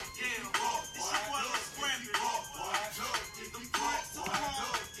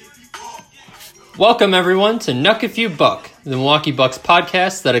Welcome, everyone, to Nuck If You Buck, the Milwaukee Bucks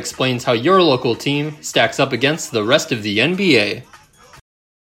podcast that explains how your local team stacks up against the rest of the NBA.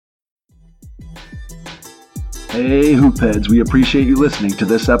 Hey, Hoopheads, we appreciate you listening to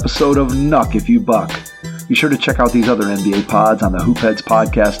this episode of Nuck If You Buck. Be sure to check out these other NBA pods on the Hoopheads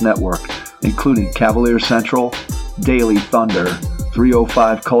Podcast Network, including Cavalier Central, Daily Thunder,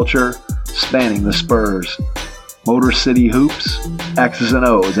 305 Culture, Spanning the Spurs, Motor City Hoops, X's and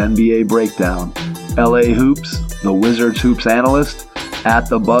O's NBA Breakdown, LA Hoops, The Wizards Hoops Analyst, At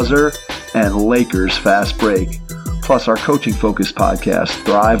the Buzzer, and Lakers Fast Break. Plus our coaching-focused podcast,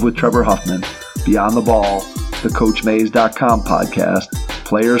 Thrive with Trevor Huffman, Beyond the Ball, the CoachMaze.com podcast,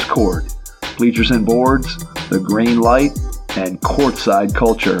 Players Court, Bleachers and Boards, The Green Light, and Courtside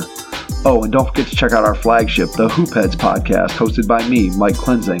Culture. Oh, and don't forget to check out our flagship, the Hoopheads podcast, hosted by me, Mike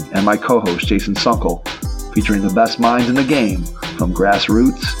Klinzing, and my co-host, Jason Sunkel, featuring the best minds in the game, from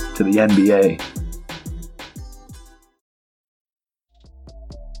grassroots to the NBA.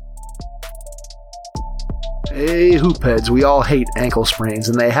 Hey, Hoopheads, we all hate ankle sprains,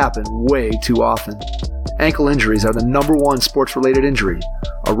 and they happen way too often. Ankle injuries are the number one sports-related injury.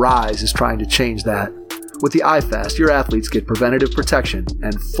 Arise is trying to change that. With the iFast, your athletes get preventative protection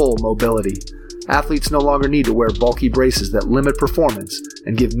and full mobility. Athletes no longer need to wear bulky braces that limit performance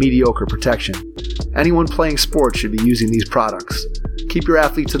and give mediocre protection. Anyone playing sports should be using these products. Keep your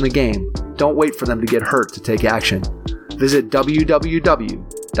athletes in the game. Don't wait for them to get hurt to take action. Visit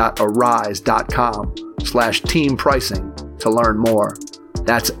www.arise.com/team pricing to learn more.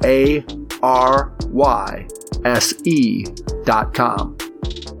 That's ARYSE.com.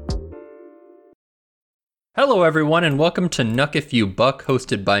 Hello, everyone, and welcome to Nuck If You Buck,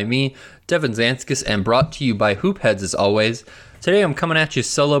 hosted by me, Devin Zanskis, and brought to you by Hoopheads as always. Today I'm coming at you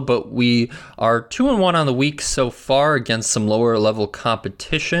solo, but we are 2-1 on the week so far against some lower level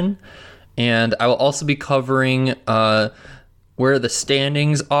competition, and I will also be covering where the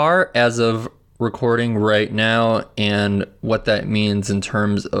standings are as of recording right now and what that means in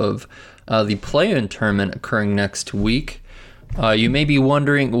terms of the play-in tournament occurring next week. You may be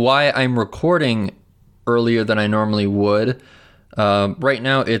wondering why I'm recording earlier than I normally would. Right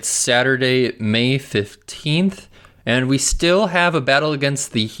now it's Saturday, May 15th, and we still have a battle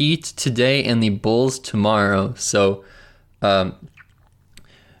against the Heat today and the Bulls tomorrow, so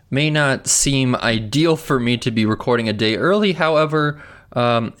may not seem ideal for me to be recording a day early. However,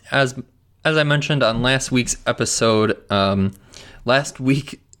 as I mentioned on last week's episode, last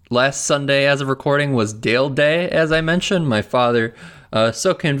Sunday as of recording was Dale Day, as I mentioned. My father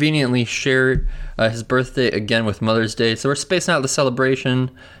so conveniently shared his birthday again with Mother's Day, so we're spacing out the celebration,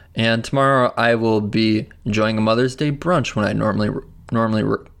 and tomorrow I will be enjoying a Mother's Day brunch when I normally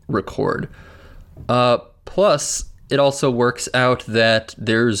record. Plus, it also works out that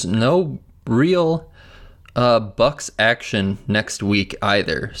there's no real Bucks action next week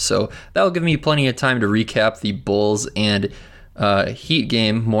either, so that'll give me plenty of time to recap the Bulls and Heat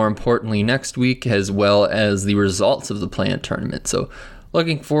game, more importantly, next week, as well as the results of the play-in tournament. So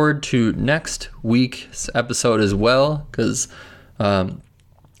looking forward to next week's episode as well, because then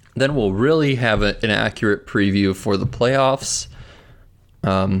we'll really have an accurate preview for the playoffs.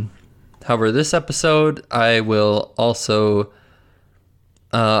 However, this episode, I will also,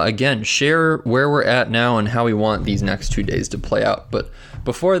 again, share where we're at now and how we want these next 2 days to play out. But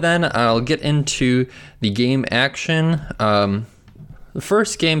before then, I'll get into the game action. The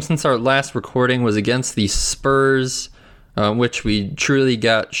first game since our last recording was against the Spurs, which we truly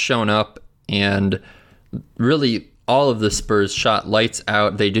got shown up, and really all of the Spurs shot lights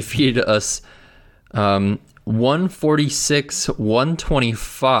out. They defeated us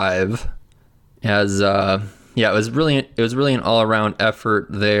 146-125 as it was really an all-around effort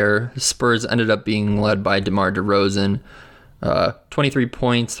there. Spurs ended up being led by DeMar DeRozan, 23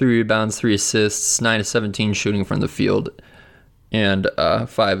 points, 3 rebounds, 3 assists, 9 of 17 shooting from the field, and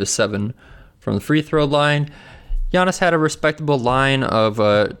 5 of 7 from the free throw line. Giannis had a respectable line of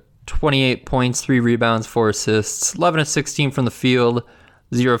 28 points, 3 rebounds, 4 assists, 11 of 16 from the field,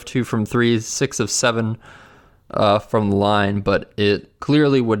 0 of 2 from 3, 6 of 7 from the line, but it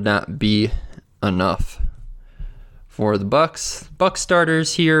clearly would not be enough for the Bucks. Bucks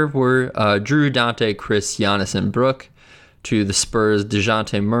starters here were Drew, Dante, Chris, Giannis, and Brook. To the Spurs,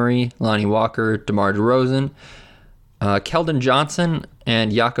 DeJounte Murray, Lonnie Walker, DeMar DeRozan, Keldon Johnson,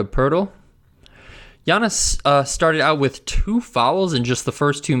 and Jakob Poeltl. Giannis started out with 2 fouls in just the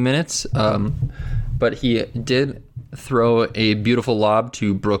first 2 minutes, but he did throw a beautiful lob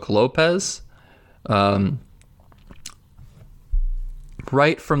to Brook Lopez.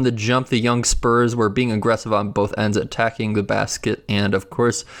 Right from the jump, the young Spurs were being aggressive on both ends, attacking the basket, and of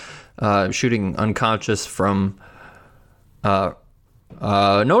course, shooting unconscious from,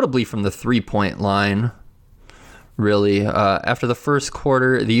 notably from the 3-point line. Really, after the first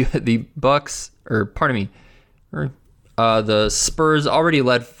quarter, the Spurs already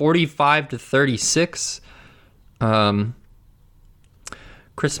led 45-36.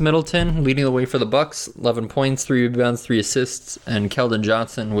 Chris Middleton leading the way for the Bucks, 11 points, 3 rebounds, 3 assists, and Keldon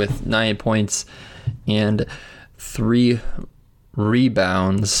Johnson with 9 points and 3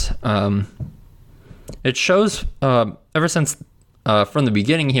 rebounds. It shows ever since from the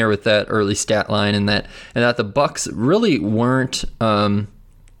beginning here with that early stat line, and that the Bucks really weren't. The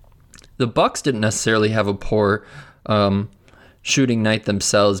Bucks didn't necessarily have a poor shooting night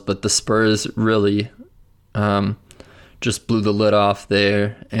themselves, but the Spurs really just blew the lid off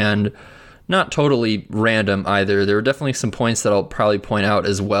there, and not totally random either. There were definitely some points that I'll probably point out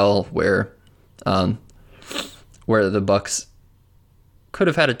as well where the Bucks could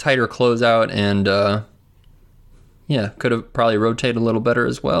have had a tighter closeout and could have probably rotated a little better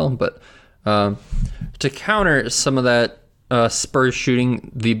as well. But to counter some of that Spurs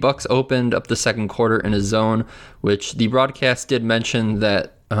shooting, the Bucks opened up the second quarter in a zone, which the broadcast did mention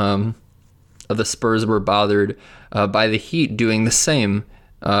that the Spurs were bothered by the Heat doing the same,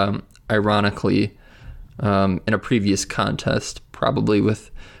 ironically, in a previous contest, probably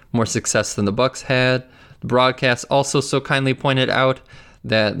with more success than the Bucks had. The broadcast also so kindly pointed out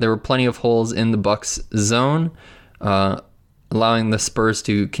that there were plenty of holes in the Bucks zone, allowing the Spurs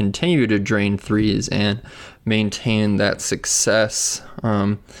to continue to drain threes and maintain that success.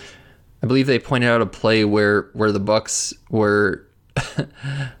 I believe they pointed out a play where the Bucks were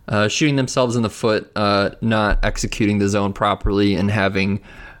shooting themselves in the foot, not executing the zone properly, and having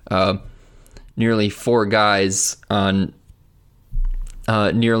nearly 4 guys on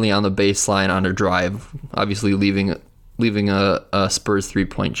nearly on the baseline on a drive, obviously leaving a Spurs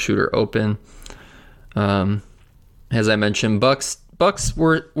 3-point shooter open. As I mentioned, Bucks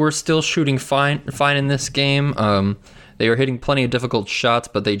were still shooting fine in this game. They were hitting plenty of difficult shots,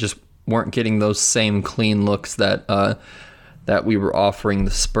 but they just weren't getting those same clean looks that we were offering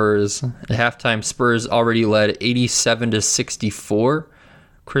the Spurs. At halftime, Spurs already led 87-64.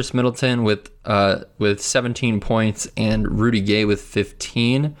 Chris Middleton with 17 points and Rudy Gay with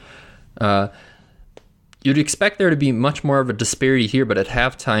 15. You'd expect there to be much more of a disparity here, but at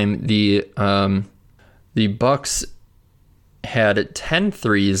halftime, the Bucks had 10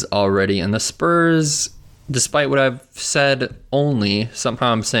 threes already, and the Spurs, despite what I've said,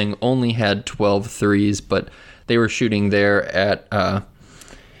 somehow I'm saying only had 12 threes, but they were shooting there at a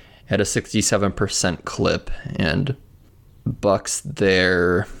 67% clip, and Bucks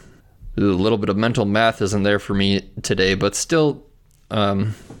there, a little bit of mental math isn't there for me today, but still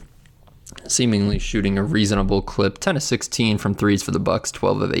seemingly shooting a reasonable clip. 10 of 16 from threes for the Bucks,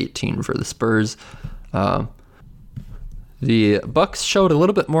 12 of 18 for the Spurs. The Bucks showed a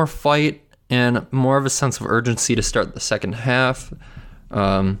little bit more fight and more of a sense of urgency to start the second half,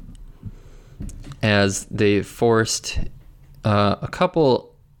 as they forced a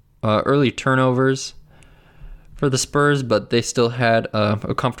couple early turnovers for the Spurs, but they still had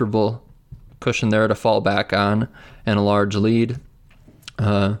a comfortable cushion there to fall back on and a large lead.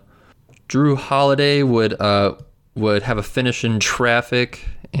 Drew Holiday would have a finish in traffic,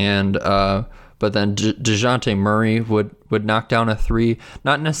 and but then DeJounte Murray would knock down a 3.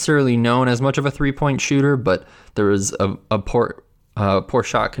 Not necessarily known as much of a 3-point shooter, but there was a poor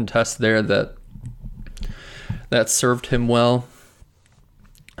shot contest there that served him well.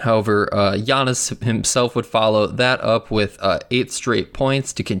 However, Giannis himself would follow that up with 8 straight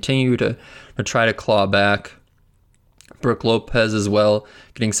points to continue to try to claw back. Brook Lopez as well,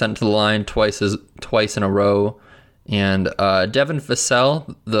 getting sent to the line twice in a row. And Devin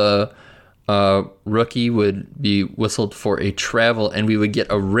Vassell, the rookie, would be whistled for a travel, and we would get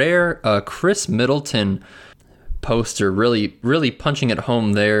a rare Chris Middleton poster, really punching it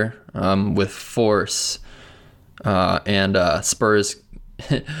home there with force. And Spurs,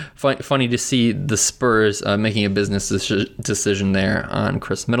 funny to see the Spurs making a business decision there on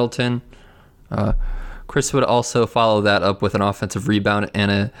Chris Middleton. Chris would also follow that up with an offensive rebound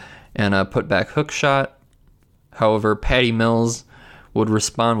and a putback hook shot. However, Patty Mills would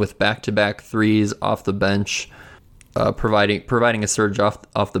respond with back-to-back threes off the bench, providing a surge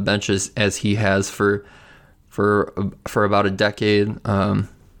off the benches as he has for about a decade.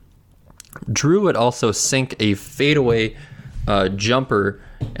 Drew would also sink a fadeaway jumper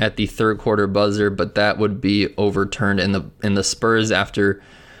at the third quarter buzzer, but that would be overturned in the Spurs after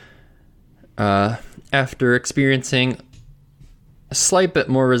experiencing a slight bit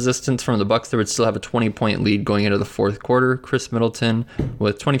more resistance from the Bucks. They would still have a 20-point lead going into the fourth quarter. Chris Middleton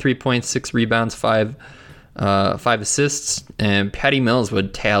with 23 points, 6 rebounds, 5 assists, and Patty Mills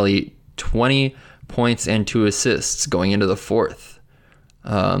would tally 20 points and 2 assists going into the fourth.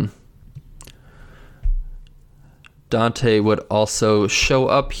 Dante would also show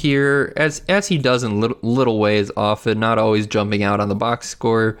up here as he does in little ways often, not always jumping out on the box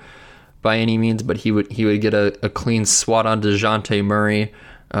score by any means, but he would get a clean swat on DeJounte Murray.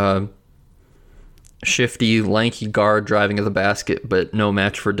 Shifty, lanky guard driving at the basket, but no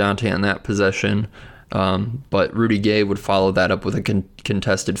match for Dante on that possession. But Rudy Gay would follow that up with a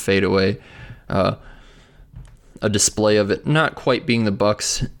contested fadeaway. A display of it not quite being the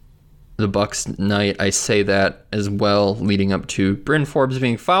Bucks night. I say that as well, leading up to Bryn Forbes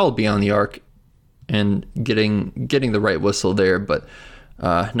being fouled beyond the arc and getting the right whistle there, but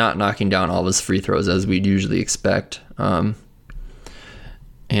not knocking down all of his free throws as we'd usually expect. And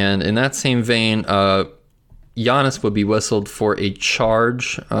in that same vein, Giannis would be whistled for a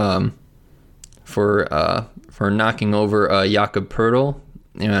charge for knocking over Jakob Poeltl,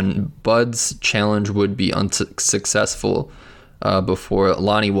 and Bud's challenge would be unsuccessful before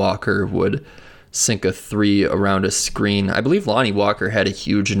Lonnie Walker would sink a 3 around a screen. I believe Lonnie Walker had a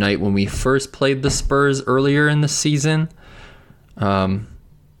huge night when we first played the Spurs earlier in the season.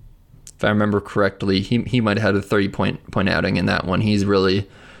 If I remember correctly, he might have had a 30-point outing in that one. He's really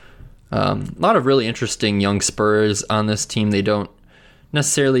a lot of really interesting young Spurs on this team. They don't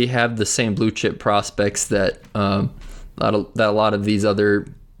necessarily have the same blue chip prospects that a lot of these other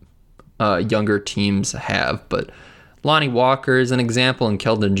younger teams have, but Lonnie Walker is an example, and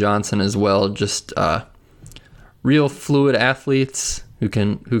Keldon Johnson as well. Just real fluid athletes who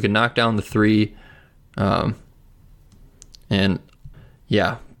can knock down the 3. And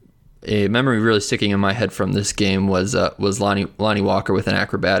yeah, a memory really sticking in my head from this game was Lonnie Walker with an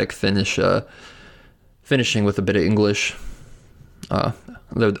acrobatic finish, finishing with a bit of English.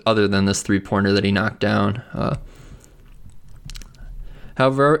 Other than this 3-pointer that he knocked down.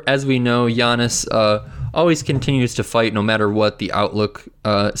 However, as we know, Giannis always continues to fight no matter what the outlook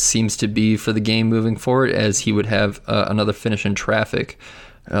seems to be for the game moving forward, as he would have another finish in traffic.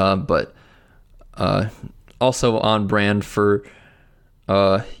 But also on brand for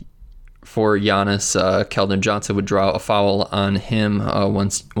Giannis, Keldon Johnson would draw a foul on him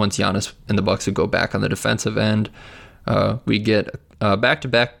once Giannis and the Bucks would go back on the defensive end. We get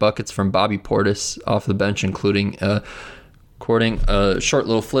back-to-back buckets from Bobby Portis off the bench, including a short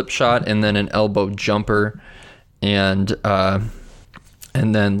little flip shot and then an elbow jumper, and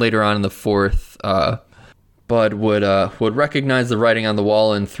then later on in the fourth, Bud would recognize the writing on the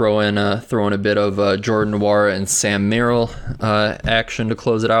wall and throw in a bit of Jordan Nwora and Sam Merrill action to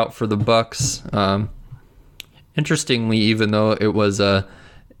close it out for the Bucks. Interestingly, even though it was a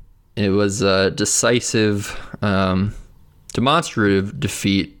decisive, demonstrative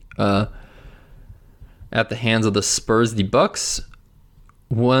defeat at the hands of the Spurs, the Bucks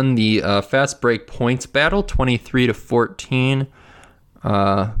won the fast break points battle 23-14,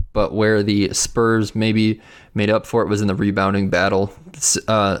 but where the Spurs maybe made up for it was in the rebounding battle.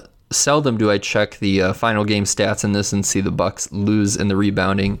 Seldom do I check the final game stats in this and see the Bucks lose in the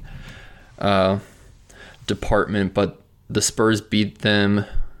rebounding department, but the Spurs beat them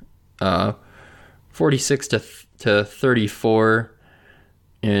 46-34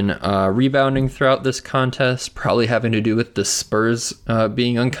 in rebounding throughout this contest, probably having to do with the Spurs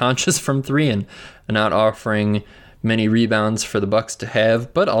being unconscious from 3 and not offering many rebounds for the Bucks to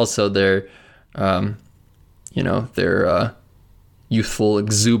have, but also their youthful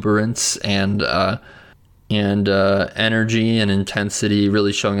exuberance and energy and intensity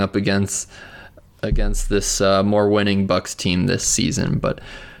really showing up against this more winning Bucks team this season. But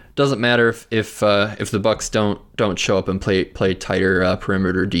doesn't matter if the Bucks don't show up and play tighter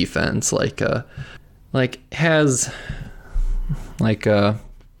perimeter defense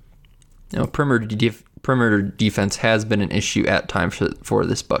perimeter defense has been an issue at times for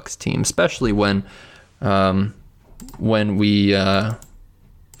this Bucks team, especially when we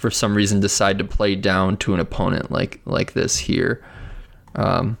for some reason decide to play down to an opponent like this here.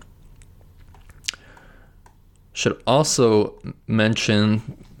 Should also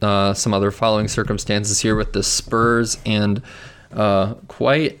mention some other following circumstances here with the Spurs, and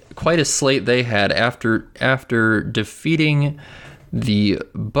quite a slate they had after defeating the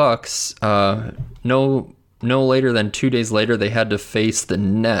Bucks. No later than 2 days later, they had to face the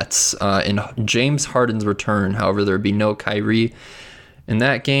Nets in James Harden's return. However, there would be no Kyrie in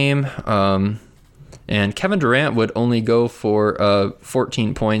that game, and Kevin Durant would only go for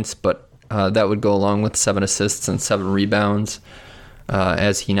 14 points, but that would go along with 7 assists and 7 rebounds.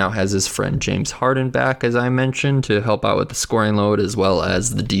 as he now has his friend James Harden back, as I mentioned, to help out with the scoring load, as well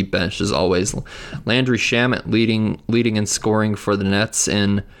as the deep bench as always. Landry Shamet leading in scoring for the Nets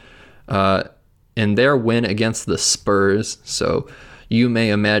in their win against the Spurs. So you may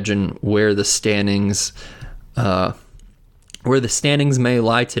imagine where the standings may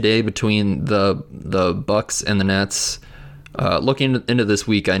lie today between the Bucks and the Nets. Looking into this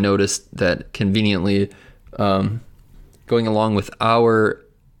week, I noticed that conveniently, going along with our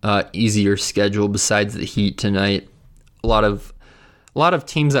easier schedule, besides the Heat tonight, a lot of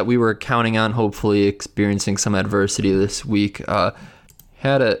teams that we were counting on hopefully experiencing some adversity this week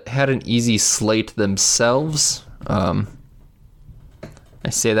had an easy slate themselves. I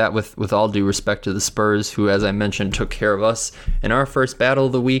say that with all due respect to the Spurs, who, as I mentioned, took care of us in our first battle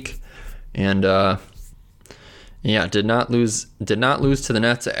of the week, and did not lose to the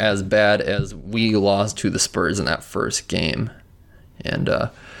Nets as bad as we lost to the Spurs in that first game. And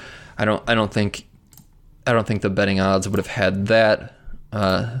I don't think the betting odds would have had that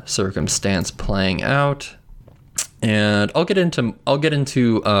circumstance playing out. And I'll get into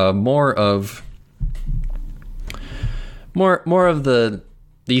more of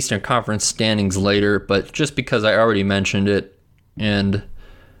the Eastern Conference standings later, but just because I already mentioned it, and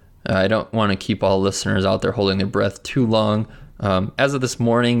I don't want to keep all listeners out there holding their breath too long. As of this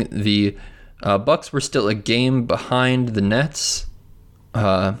morning, the Bucks were still a game behind the Nets.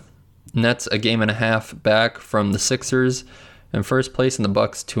 Nets a game and a half back from the Sixers in first place, and the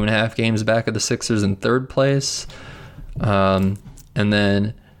Bucks 2.5 games back of the Sixers in third place. And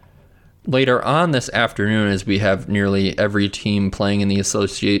then later on this afternoon, as we have nearly every team playing in the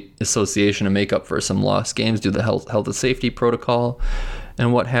association to make up for some lost games due to the health and safety protocol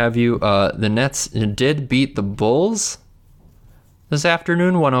and what have you, the Nets did beat the Bulls this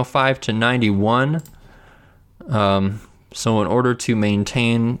afternoon, 105-91. So in order to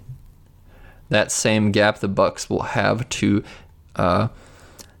maintain that same gap, the Bucks will have to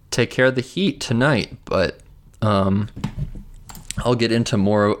take care of the Heat tonight. But I'll get into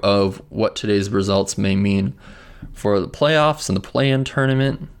more of what today's results may mean for the playoffs and the play-in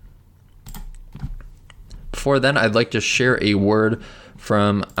tournament. Before then, I'd like to share a word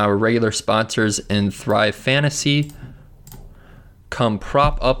from our regular sponsors in Thrive Fantasy. Come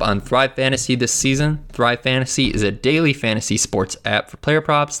prop up on Thrive Fantasy this season. Thrive Fantasy is a daily fantasy sports app for player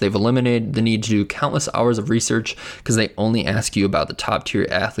props. They've eliminated the need to do countless hours of research because they only ask you about the top tier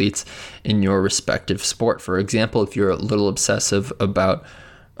athletes in your respective sport. For example, if you're a little obsessive about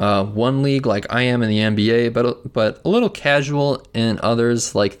one league like I am in the NBA, but a little casual in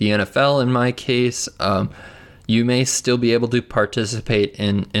others like the NFL in my case, you may still be able to participate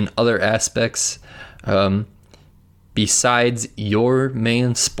in other aspects besides your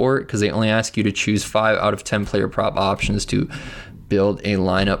main sport, because they only ask you to choose 5 out of 10 player prop options to build a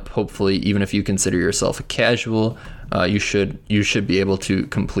lineup. Hopefully, even if you consider yourself a casual, you should be able to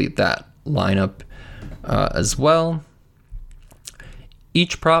complete that lineup as well.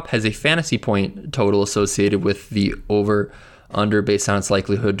 Each prop has a fantasy point total associated with the over/under based on its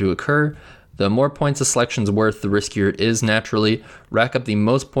likelihood to occur. The more points a selection's worth, the riskier it is naturally. Rack up the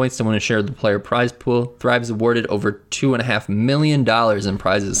most points to win a share of the player prize pool. Thrive's awarded over $2.5 million in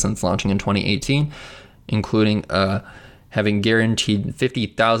prizes since launching in 2018, including having guaranteed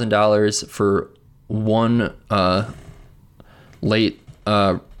 $50,000 for one late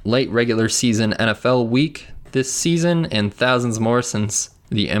regular season NFL week this season, and thousands more since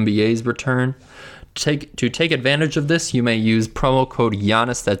the NBA's return. To take advantage of this, you may use promo code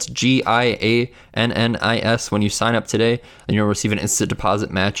Giannis, that's GIANNIS, when you sign up today, and you'll receive an instant deposit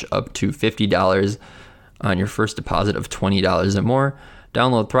match up to $50 on your first deposit of $20 or more.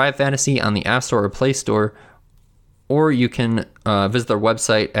 Download Thrive Fantasy on the App Store or Play Store, or you can visit their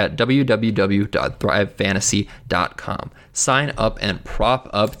website at www.thrivefantasy.com. Sign up and prop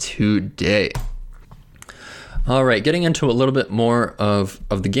up today. All right, getting into a little bit more of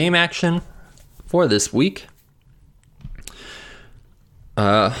the game action for this week.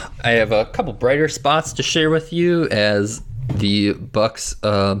 I have a couple brighter spots to share with you as the Bucks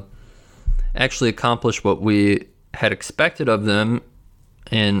actually accomplished what we had expected of them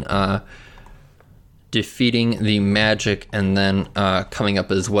in defeating the Magic, and then coming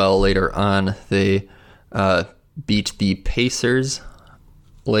up as well later on, they beat the Pacers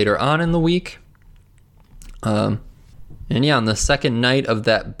later on in the week. And yeah, on the second night of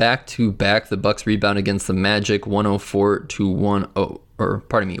that back-to-back, the Bucks rebound against the Magic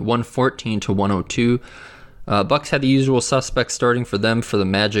 114-102. Bucks had the usual suspects starting for them. For the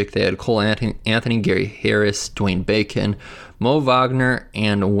Magic, they had Cole Anthony, Gary Harris, Dwayne Bacon, Mo Wagner,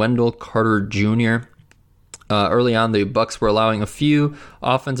 and Wendell Carter Jr. early on, the Bucks were allowing a few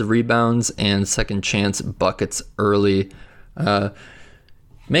offensive rebounds and second chance buckets early,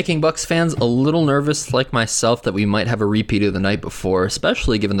 making Bucks fans a little nervous, like myself, that we might have a repeat of the night before,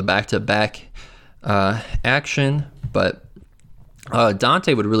 especially given the back-to-back action. But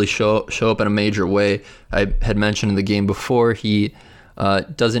Dante would really show up in a major way. I had mentioned in the game before, he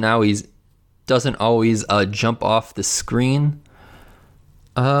doesn't always jump off the screen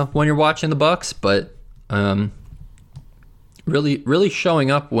when you're watching the Bucks, but really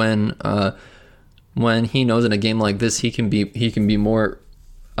showing up when he knows in a game like this he can be more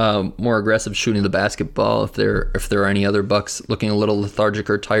aggressive shooting the basketball. If there are any other Bucks looking a little lethargic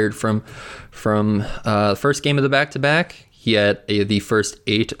or tired from the first game of the back-to-back, he had the first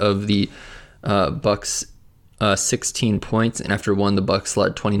 8 of the Bucks 16 points, and after one, the Bucks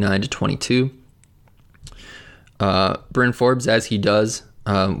led 29-22. Bryn Forbes, as he does,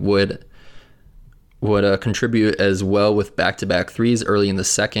 would contribute as well with back-to-back threes early in the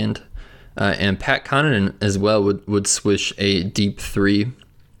second, and Pat Connaughton as well would swish a deep three,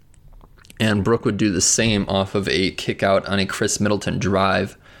 and Brook would do the same off of a kick out on a Chris Middleton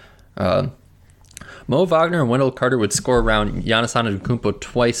drive. Mo Wagner and Wendell Carter would score around Giannis Antetokounmpo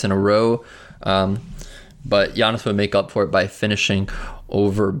twice in a row, but Giannis would make up for it by finishing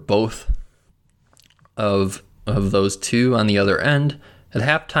over both of those two on the other end. At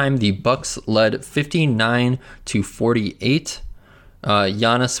halftime, the Bucks led 59-48.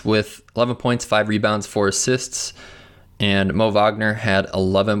 Giannis with 11 points, 5 rebounds, 4 assists, and Mo Wagner had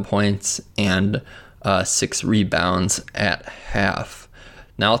 11 points and 6 rebounds at half.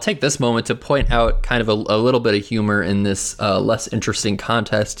 Now, I'll take this moment to point out kind of a little bit of humor in this less interesting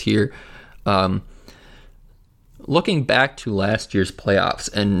contest here. Looking back to last year's playoffs,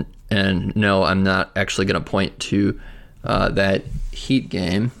 and no, I'm not actually going to point to that Heat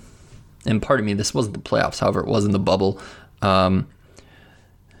game. And pardon me, this wasn't the playoffs, however, it was in the bubble.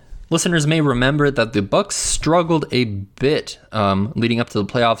 Listeners may remember that the Bucks struggled a bit leading up to the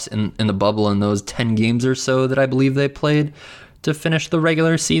playoffs in the bubble in those 10 games or so that I believe they played to finish the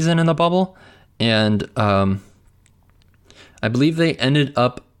regular season in the bubble. And I believe they ended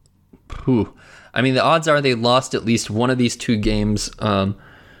up... the odds are they lost at least one of these 2 games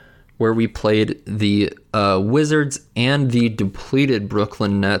where we played the Wizards and the depleted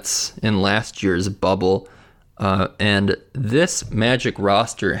Brooklyn Nets in last year's bubble. And this Magic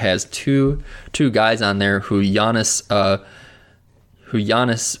roster has two guys on there who Giannis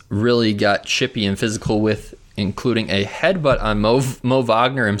really got chippy and physical with, including a headbutt on Mo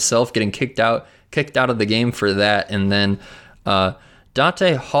Wagner himself, getting kicked out of the game for that. And then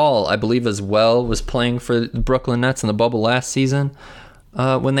Dante Hall, I believe as well, was playing for the Brooklyn Nets in the bubble last season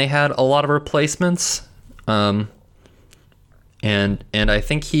when they had a lot of replacements. And I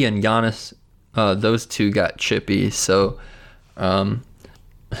think he and Giannis, those two got chippy. So luckily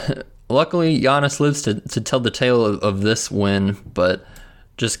Giannis lives to tell the tale of this win, but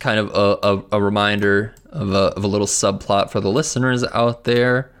just kind of a reminder of a little subplot for the listeners out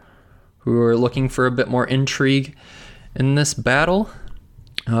there who are looking for a bit more intrigue in this battle.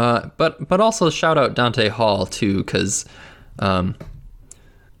 But also shout out Dante Hall too, because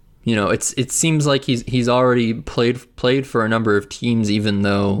it seems like he's already played for a number of teams, even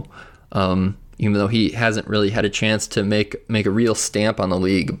though he hasn't really had a chance to make a real stamp on the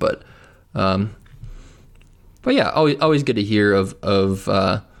league. But yeah, always good to hear of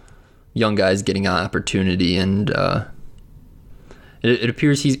young guys getting an opportunity, and it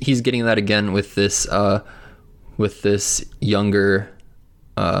appears he's getting that again with this younger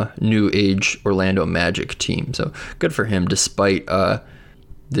new age Orlando Magic team. So good for him, despite the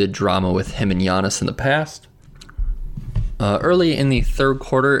drama with him and Giannis in the past. Early in the third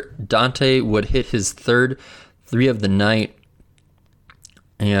quarter, Dante would hit his third 3 of the night,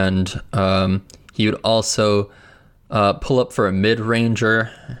 and he would also pull up for a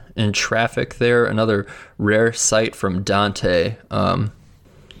mid-ranger in traffic there, another rare sight from Dante. And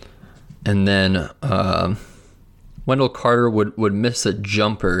then Wendell Carter would miss a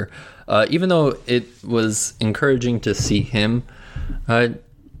jumper, even though it was encouraging to see him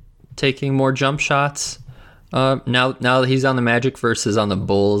taking more jump shots. Now that he's on the Magic versus on the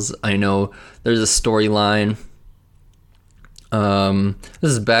Bulls, I know there's a storyline.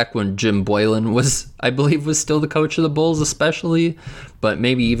 This is back when Jim Boylan was still the coach of the Bulls, especially, but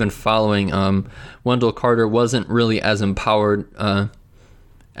maybe even following. Wendell Carter wasn't really as empowered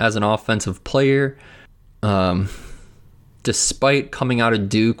as an offensive player, despite coming out of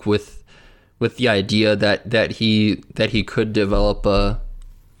Duke with the idea that he could develop a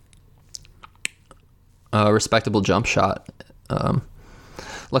respectable jump shot.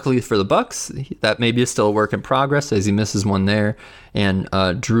 luckily for the Bucks, that maybe is still a work in progress as he misses one there, and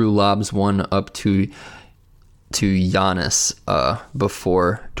Drew lobs one up to Giannis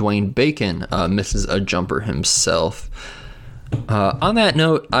before Dwayne Bacon misses a jumper himself. On that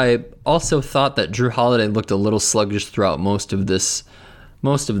note, I also thought that Drew Holiday looked a little sluggish throughout most of this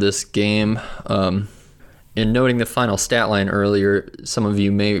game. In noting the final stat line earlier, some of you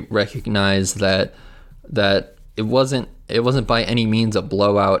may recognize that it wasn't by any means a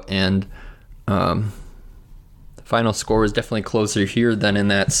blowout, and the final score was definitely closer here than in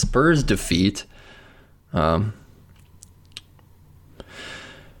that Spurs defeat.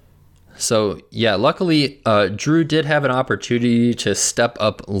 So yeah, luckily Drew did have an opportunity to step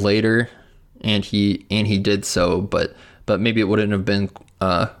up later, and he did so, but maybe it wouldn't have been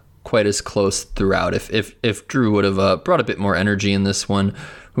quite as close throughout if Drew would have brought a bit more energy in this one.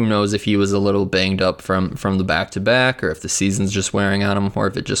 Who knows if he was a little banged up from the back-to-back, or if the season's just wearing on him, or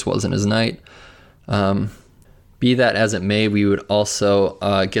if it just wasn't his night. Be that as it may, we would also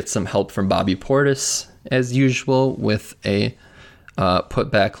get some help from Bobby Portis as usual with a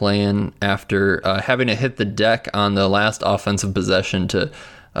put-back lay-in after having to hit the deck on the last offensive possession to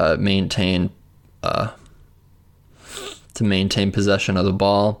maintain possession of the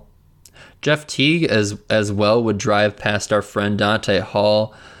ball. Jeff Teague as well would drive past our friend Dante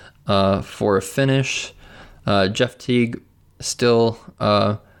Hall for a finish. Jeff Teague still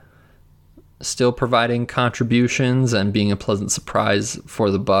providing contributions and being a pleasant surprise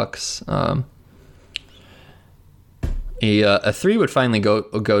for the Bucks. A three would finally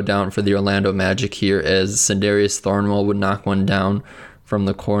go down for the Orlando Magic here as Sindarius Thornwell would knock one down from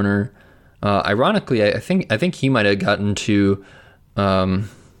the corner. Ironically, I think he might have gotten to.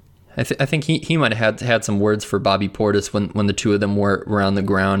 I think he might have had some words for Bobby Portis when the two of them were on the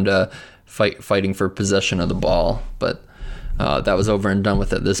ground fighting for possession of the ball, but that was over and done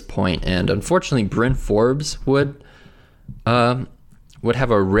with at this point. And unfortunately, Bryn Forbes would have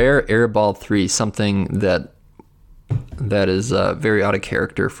a rare air ball three, something that is very out of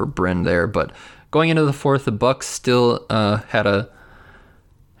character for Bryn there. But going into the fourth, the Bucks still held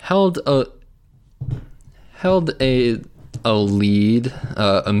a lead,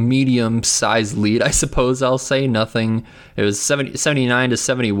 a medium-sized lead, I suppose I'll say. Nothing. It was 79 to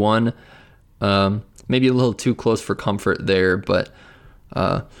 71. Maybe a little too close for comfort there, but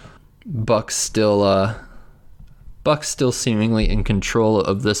Bucks still seemingly in control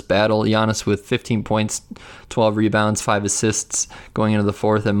of this battle. Giannis with 15 points, 12 rebounds, 5 assists going into the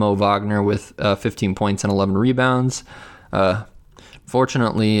fourth, and Mo Wagner with 15 points and 11 rebounds.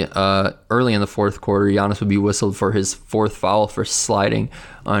 Fortunately, early in the fourth quarter, Giannis would be whistled for his fourth foul for sliding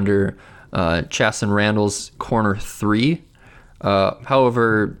under Chasson Randall's corner three.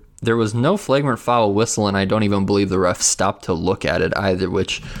 However, there was no flagrant foul whistle, and I don't even believe the ref stopped to look at it either,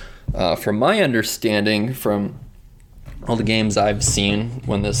 which, from my understanding, from all the games I've seen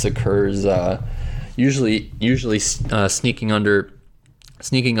when this occurs, usually sneaking under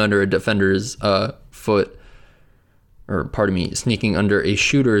a defender's foot, or pardon me, sneaking under a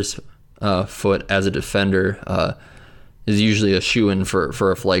shooter's foot as a defender is usually a shoo-in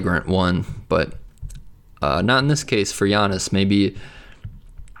for a flagrant one, but not in this case for Giannis.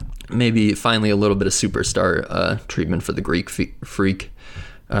 Maybe finally a little bit of superstar treatment for the Greek freak.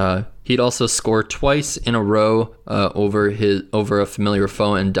 He'd also score twice in a row over a familiar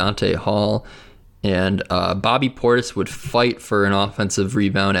foe in Dante Hall, and Bobby Portis would fight for an offensive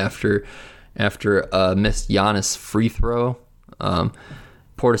rebound after a missed Giannis free throw.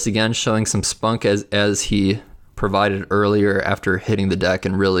 Portis again showing some spunk as he provided earlier after hitting the deck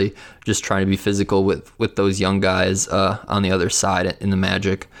and really just trying to be physical with those young guys on the other side in the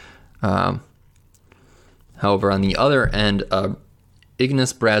Magic. However, on the other end,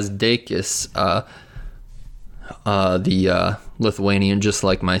 Ignas Brazdeikis, the Lithuanian, just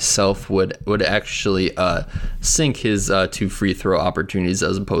like myself, would actually sink his 2 free throw opportunities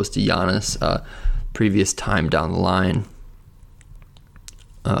as opposed to Giannis previous time down the line.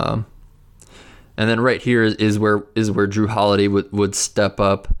 And then right here is where Drew Holiday would step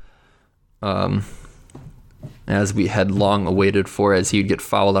up, as we had long awaited for, as he'd get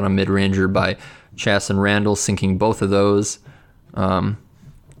fouled on a mid-ranger by Chasson Randall, sinking both of those. And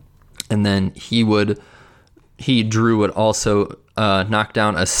then Drew would also knock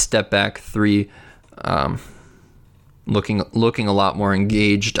down a step-back three, looking a lot more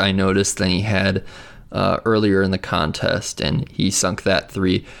engaged, I noticed, than he had earlier in the contest, and he sunk that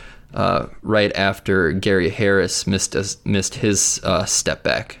three right after Gary Harris missed his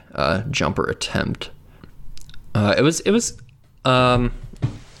step-back jumper attempt. It was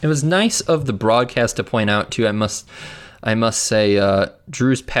nice of the broadcast to point out too. I I must say,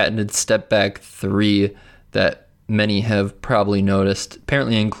 Drew's patented step back three that many have probably noticed,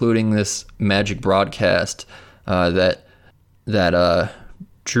 apparently including this Magic broadcast, that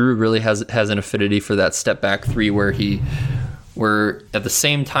Drew really has an affinity for that step back three where at the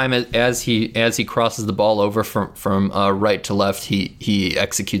same time as he crosses the ball over from right to left, he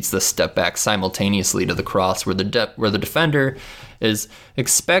executes the step back simultaneously to the cross, where the defender is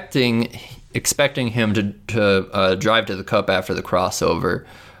expecting him to drive to the cup after the crossover,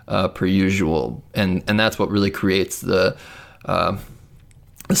 per usual, and that's what really creates the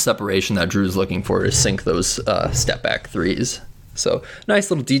separation that Drew's looking for to sink those step back threes. So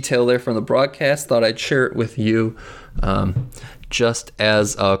nice little detail there from the broadcast. Thought I'd share it with you. Just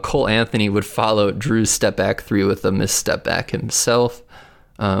as Cole Anthony would follow Drew's step back three with a missed step back himself.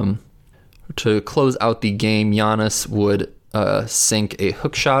 To close out the game, Giannis would sink a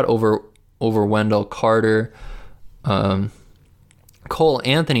hook shot over Wendell Carter. Cole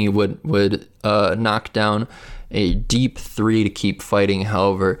Anthony would knock down a deep three to keep fighting.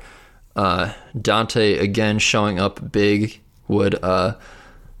 However, Dante, again showing up big, would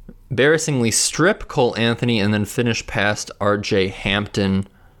embarrassingly strip Cole Anthony and then finish past R.J. Hampton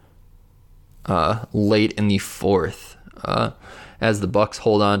late in the fourth, as the Bucks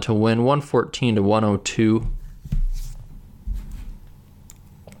hold on to win 114-102.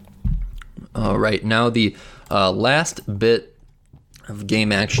 All right, now the last bit of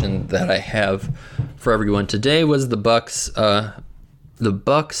game action that I have for everyone today was the Bucks. The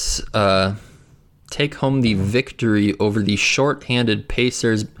Bucks take home the victory over the short-handed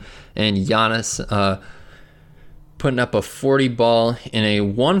Pacers, and Giannis putting up a 40 ball in a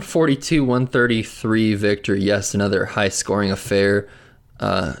 142-133 victory. Yes, another high-scoring affair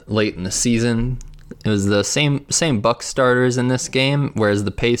late in the season. It was the same Bucks starters in this game, whereas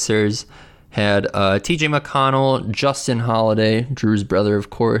the Pacers had T.J. McConnell, Justin Holiday, Drew's brother, of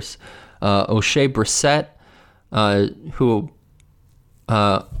course, O'Shea Brissett, who...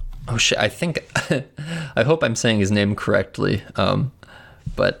 I think, I hope I'm saying his name correctly,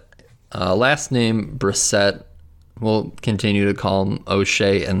 but last name Brissett, we'll continue to call him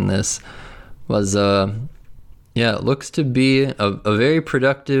O'Shea, and this was, it looks to be a very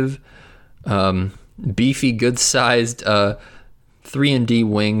productive, beefy, good-sized 3-and-D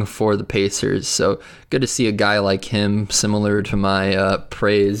wing for the Pacers. So good to see a guy like him, similar to my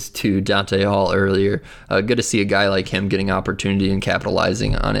praise to Dante Hall earlier. Good to see a guy like him getting opportunity and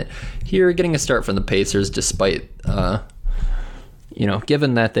capitalizing on it. Here, getting a start from the Pacers, despite,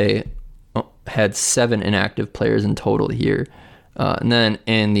 given that they had 7 inactive players in total here. And then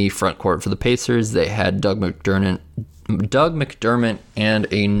in the front court for the Pacers, they had Doug McDermott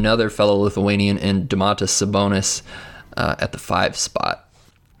and another fellow Lithuanian in Domantas Sabonis at the 5 spot.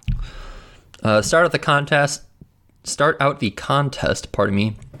 Start out the contest.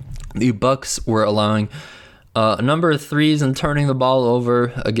 The Bucks were allowing a number of threes and turning the ball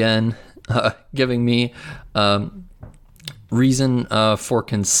over again, giving me reason for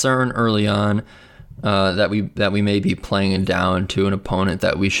concern early on that we may be playing down to an opponent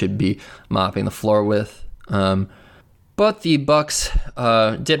that we should be mopping the floor with. But the Bucks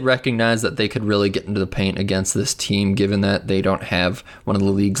did recognize that they could really get into the paint against this team, given that they don't have one of the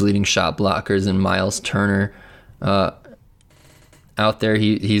league's leading shot blockers in Miles Turner out there.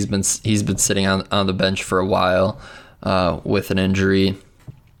 He's been sitting on the bench for a while with an injury.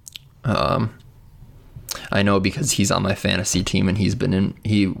 I know because he's on my fantasy team, and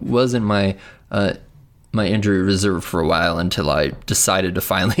he was in my injury reserve for a while until I decided to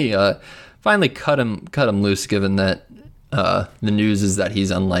finally cut him loose, given that the news is that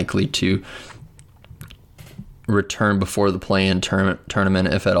he's unlikely to return before the play-in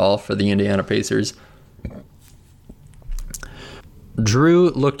tournament, if at all, for the Indiana Pacers. Drew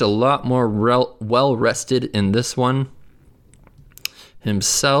looked a lot more well-rested in this one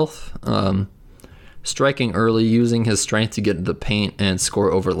himself, striking early, using his strength to get into the paint and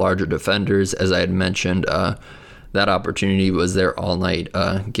score over larger defenders. As I had mentioned, that opportunity was there all night,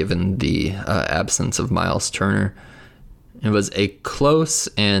 given the absence of Miles Turner. It was a close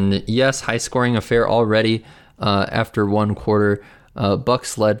and, yes, high-scoring affair already after one quarter.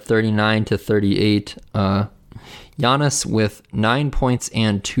 Bucks led 39-38. Giannis with 9 points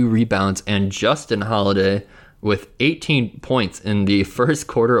and 2 rebounds, and Justin Holiday with 18 points in the first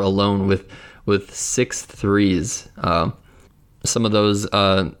quarter alone with 6 threes. Some of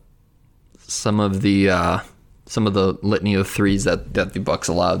the litany of threes that the Bucks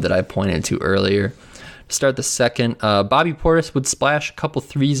allowed that I pointed to earlier. To start the second, Bobby Portis would splash a couple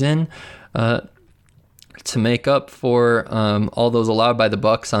threes in to make up for all those allowed by the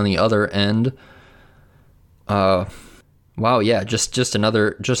Bucks on the other end. Wow, yeah, just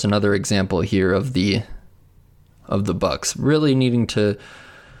another example here of the Bucks really needing to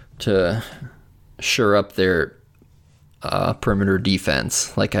shore up their perimeter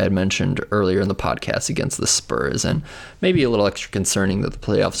defense, like I had mentioned earlier in the podcast against the Spurs, and maybe a little extra concerning that the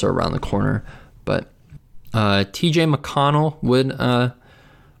playoffs are around the corner. But T.J. McConnell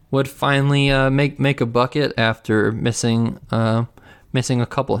would finally make a bucket after missing a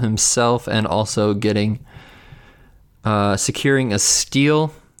couple himself, and also securing a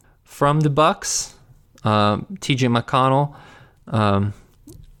steal from the Bucks. T.J. McConnell,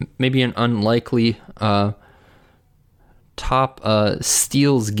 maybe an unlikely top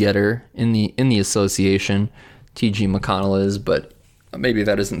steals getter in the association. T.J. McConnell is, but maybe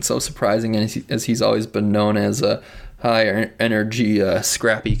that isn't so surprising, as he's always been known as a high energy,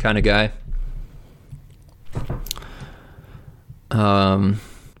 scrappy kind of guy. And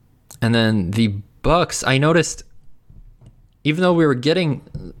then the Bucks, I noticed, even though we were getting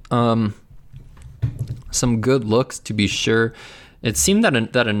some good looks, to be sure, it seemed that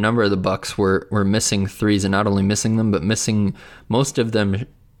a number of the Bucks were missing threes, and not only missing them, but missing most of them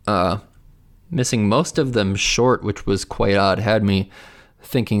short, which was quite odd. Had me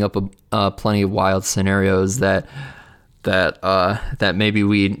thinking up plenty of wild scenarios that maybe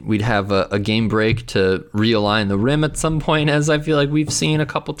we'd have a game break to realign the rim at some point, as I feel like we've seen a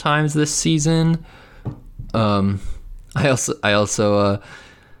couple times this season. I also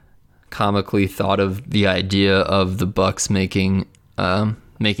comically thought of the idea of the Bucks making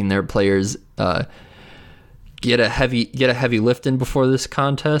their players get a heavy lift in before this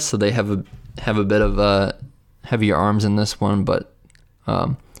contest, so they have a bit of heavier arms in this one, but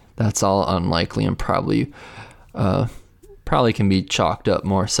that's all unlikely, and probably can be chalked up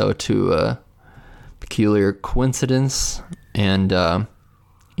more so to a peculiar coincidence. And at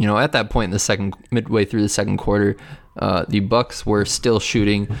that point midway through the second quarter, the Bucks were still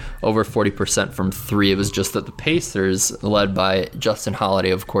shooting over 40% from three. It was just that the Pacers, led by Justin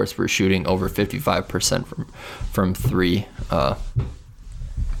Holiday, of course, were shooting over 55% from three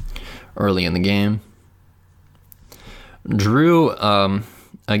early in the game. Jrue,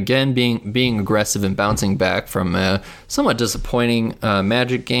 again, being aggressive and bouncing back from a somewhat disappointing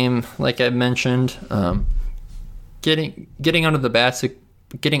Magic game, like I mentioned, getting under the basket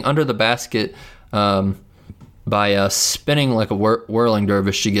by spinning like a whirling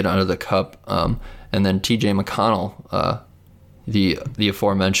dervish to get under the cup, and then T.J. McConnell, the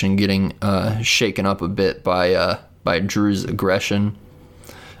aforementioned, getting shaken up a bit by Jrue's aggression.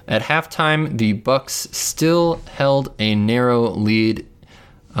 At halftime, the Bucks still held a narrow lead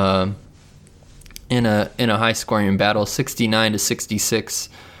in a high-scoring battle, 69-66.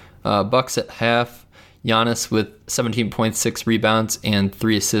 Bucks at half. Giannis with 17.6 rebounds and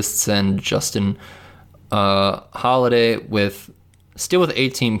 3 assists, and Justin Holiday with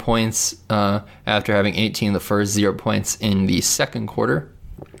 18 points after having 18 in the first, 0 points in the second quarter.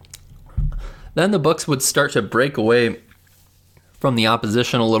 Then the Bucks would start to break away from the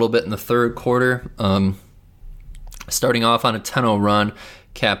opposition a little bit in the third quarter, starting off on a 10-0 run,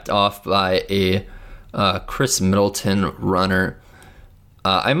 capped off by a Chris Middleton runner.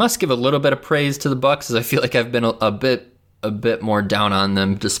 I must give a little bit of praise to the Bucks, as I feel like I've been a bit more down on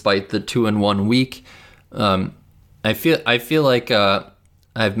them despite the 2-1 week. I feel like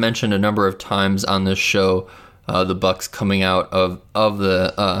I've mentioned a number of times on this show the Bucks coming out of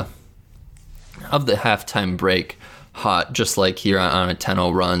the halftime break hot, just like here on a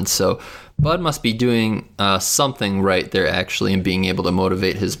 10-0 run. So Bud must be doing something right there, actually, and being able to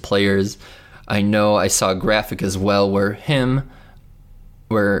motivate his players. I know I saw a graphic as well where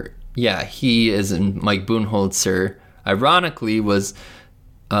he is, and Mike Budenholzer ironically was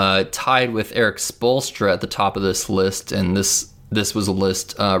tied with Eric Spoelstra at the top of this list, and this was a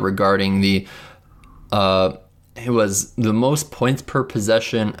list regarding it was the most points per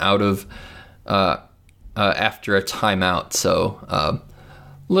possession out of after a timeout. So a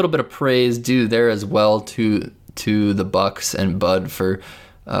little bit of praise due there as well to the Bucks and Bud for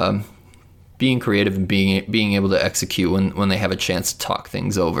being creative and being able to execute when they have a chance to talk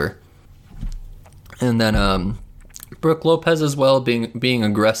things over. And then Brook Lopez as well, being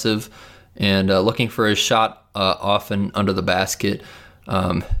aggressive and looking for his shot often under the basket.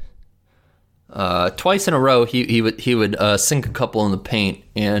 Twice in a row, he would sink a couple in the paint,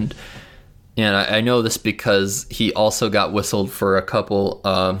 and I know this because he also got whistled for a couple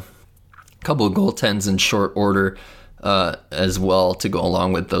of goaltends in short order as well to go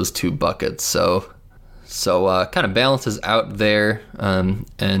along with those 2 buckets. So kind of balances out there,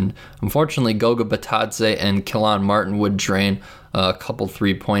 and unfortunately Goga Batadze and Killan Martin would drain a couple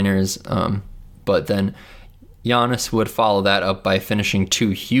 3-pointers, but then Giannis would follow that up by finishing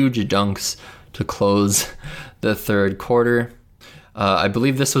 2 huge dunks to close the third quarter. I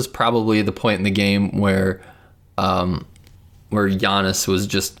believe this was probably the point in the game where Giannis was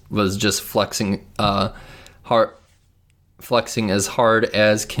just flexing as hard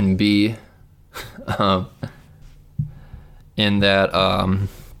as can be, in that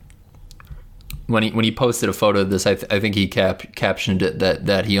when he posted a photo of this, I think he captioned it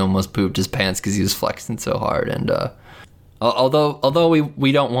that he almost pooped his pants because he was flexing so hard. And although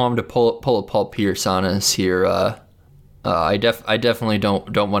we don't want him to pull a Paul Pierce on us here, I definitely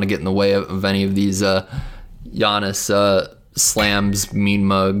don't want to get in the way of any of these Giannis slams, mean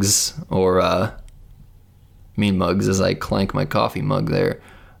mugs, or mean mugs as I clank my coffee mug there.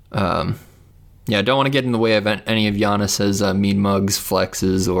 Don't want to get in the way of any of Giannis's mean mugs,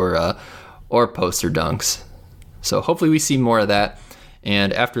 flexes, or poster dunks. So hopefully we see more of that.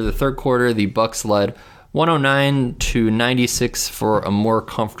 And after the third quarter, the Bucks led 109-96 for a more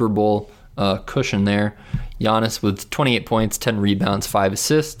comfortable cushion there. Giannis with 28 points, 10 rebounds, 5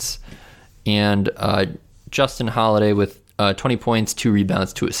 assists, and Justin Holiday with 20 points, 2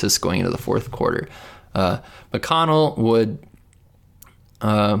 rebounds, 2 assists going into the fourth quarter. McConnell would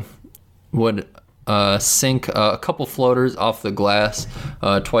sink a couple floaters off the glass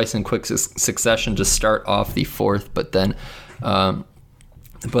twice in quick succession to start off the fourth, but then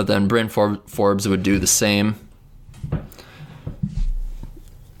Bryn Forbes would do the same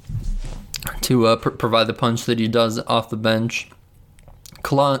to provide the punch that he does off the bench.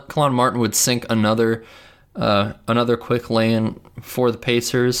 Kalon Martin would sink another quick lay-in for the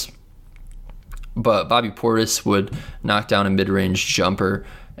Pacers, but Bobby Portis would knock down a mid-range jumper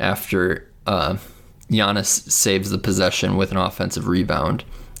after Giannis saves the possession with an offensive rebound,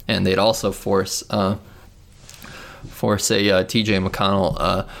 and they'd also force a T.J.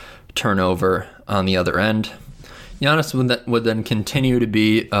 McConnell turnover on the other end. Giannis would then continue to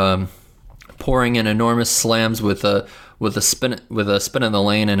be pouring in enormous slams with a spin in the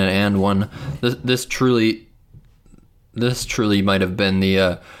lane and an and one. This truly might have been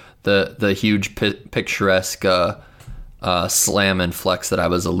the huge picturesque slam and flex that I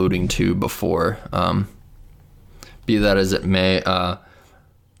was alluding to before. Be that as it may,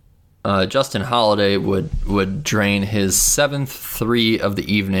 Justin Holiday would drain his 7th 3 of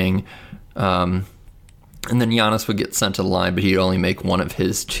the evening, and then Giannis would get sent to the line, but he'd only make one of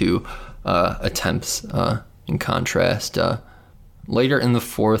his 2 attempts. In contrast, later in the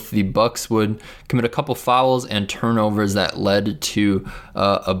fourth, the Bucks would commit a couple fouls and turnovers that led to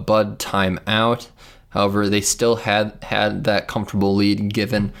a Bud timeout. However, they still had that comfortable lead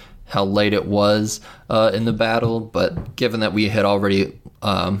given how late it was in the battle. But given that we had already,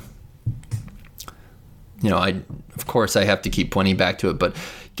 of course I have to keep pointing back to it. But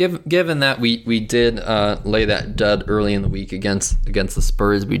given that we did lay that dud early in the week against the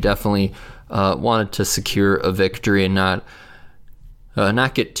Spurs, we definitely wanted to secure a victory and not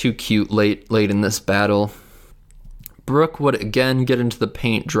get too cute late in this battle. Brook would again get into the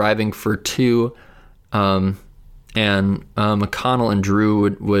paint, driving for 2. And McConnell and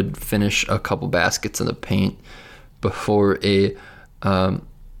Drew would finish a couple baskets in the paint before a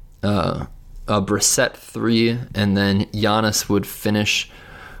Brissett 3, and then Giannis would finish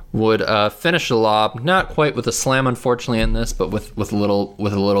the lob, not quite with a slam, unfortunately, in this, but with a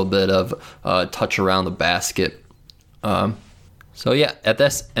little bit of touch around the basket. At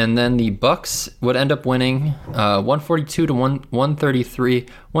this, and then the Bucks would end up winning 142-133.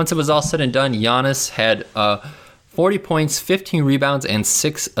 Once it was all said and done, Giannis had 40 points, 15 rebounds, and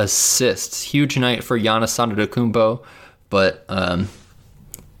 6 assists. Huge night for Giannis Antetokounmpo, but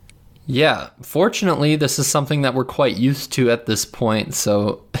fortunately, this is something that we're quite used to at this point.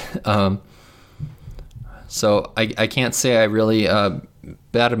 So, I can't say I really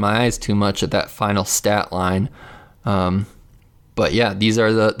batted my eyes too much at that final stat line. But yeah, these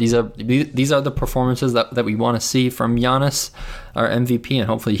are the performances that we want to see from Giannis, our MVP, and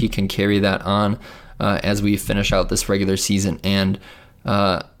hopefully he can carry that on as we finish out this regular season and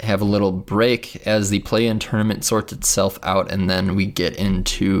have a little break as the play-in tournament sorts itself out, and then we get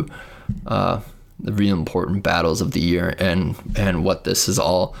into the real important battles of the year and what this is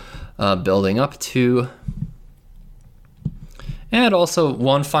all building up to. And also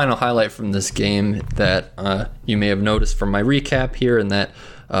one final highlight from this game that you may have noticed from my recap here, and that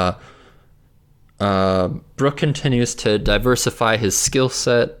Brook continues to diversify his skill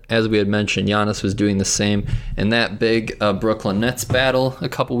set. As we had mentioned, Giannis was doing the same in that big Brooklyn Nets battle a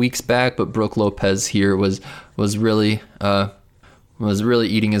couple weeks back, but Brook Lopez here was really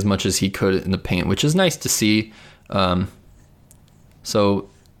eating as much as he could in the paint, which is nice to see. So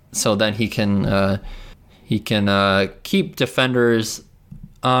then he can He can keep defenders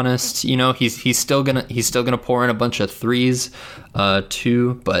honest. He's still gonna pour in a bunch of threes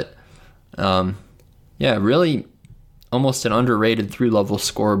too, but really almost an underrated 3-level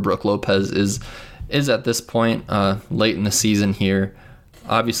scorer. Brook Lopez is at this point late in the season here,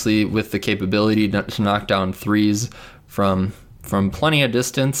 obviously with the capability to knock down threes from plenty of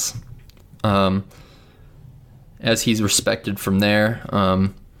distance, as he's respected from there,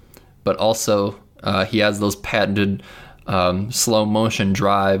 but also he has those patented slow motion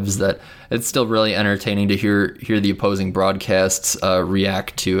drives that it's still really entertaining to hear the opposing broadcasts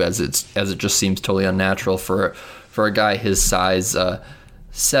react to, as it just seems totally unnatural for a guy his size,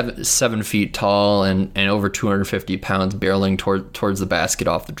 7 feet tall and over 250 pounds, barreling towards the basket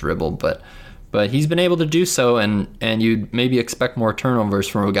off the dribble. But he's been able to do so, and you'd maybe expect more turnovers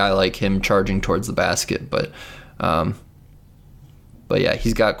from a guy like him charging towards the basket. But yeah,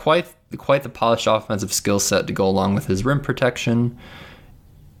 he's got quite the polished offensive skill set to go along with his rim protection,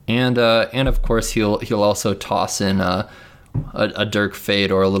 and of course he'll also toss in a Dirk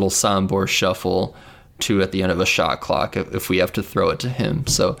fade or a little Sombor shuffle too at the end of a shot clock if we have to throw it to him.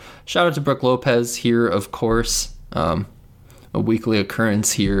 So shout out to Brook Lopez here, of course, a weekly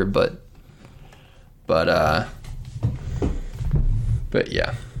occurrence here, but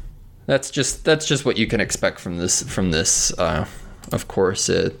yeah, that's just what you can expect from this. Of course,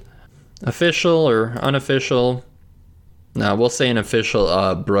 official or unofficial. No, we'll say an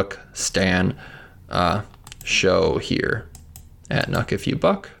official Brook Stan show here at Nuck If You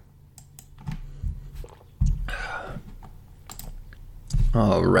Buck.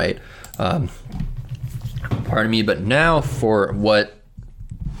 All right. Pardon me, but now for what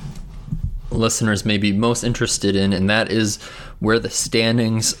listeners may be most interested in, and that is where the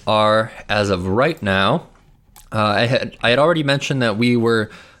standings are as of right now. I had already mentioned that we were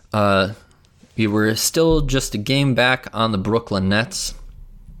still just a game back on the Brooklyn Nets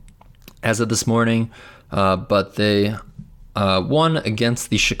as of this morning, but they won against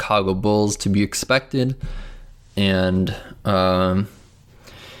the Chicago Bulls, to be expected, and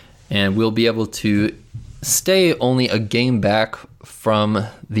we'll be able to stay only a game back from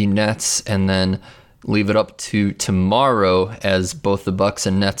the Nets and then leave it up to tomorrow, as both the Bucks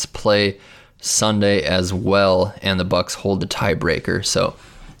and Nets play Sunday as well, and the Bucks hold the tiebreaker. So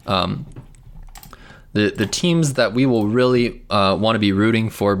the teams that we will really want to be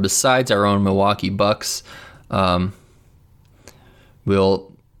rooting for, besides our own Milwaukee Bucks,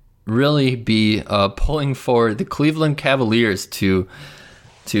 will really be pulling for the Cleveland Cavaliers to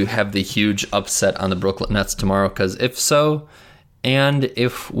have the huge upset on the Brooklyn Nets tomorrow, because if so, and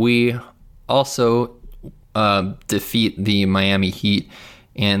if we also defeat the Miami Heat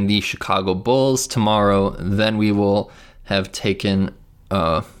and the Chicago Bulls tomorrow, then we will have taken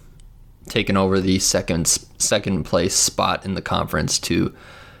over the second place spot in the conference to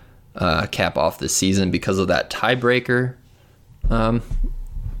cap off the season because of that tiebreaker.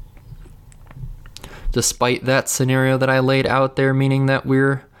 Despite that scenario that I laid out there, meaning that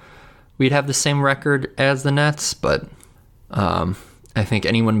we'd have the same record as the Nets, but I think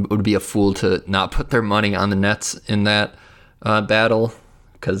anyone would be a fool to not put their money on the Nets in that battle,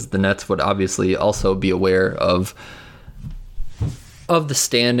 because the Nets would obviously also be aware of the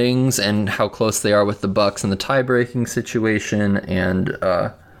standings and how close they are with the Bucks in the tie-breaking situation, and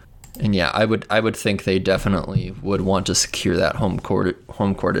yeah, I would think they definitely would want to secure that home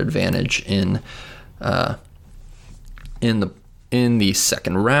court advantage in the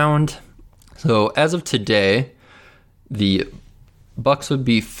second round. So as of today, the Bucks would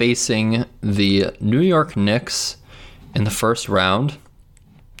be facing the New York Knicks in the first round.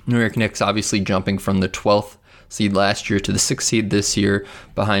 New York Knicks obviously jumping from the 12th seed last year to the 6th seed this year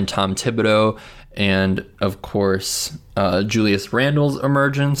behind Tom Thibodeau, and of course Julius Randle's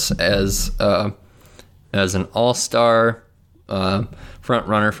emergence as an all-star front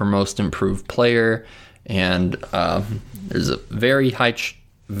runner for most improved player, and there's a very high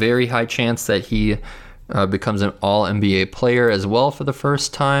chance that he becomes an all-NBA player as well for the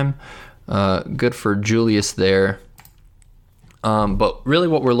first time. Good for Julius there. But really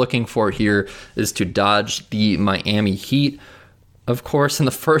what we're looking for here is to dodge the Miami Heat, of course, in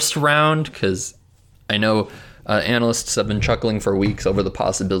the first round, because I know analysts have been chuckling for weeks over the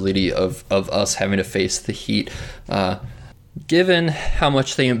possibility of us having to face the Heat. Given how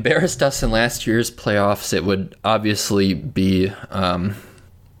much they embarrassed us in last year's playoffs, it would obviously be a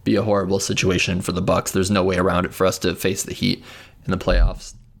horrible situation for the Bucks. There's no way around it for us to face the Heat in the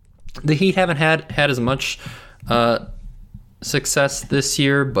playoffs. The Heat haven't had as much success this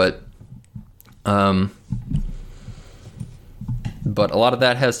year, but But a lot of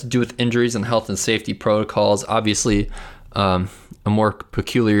that has to do with injuries and health and safety protocols. Obviously, a more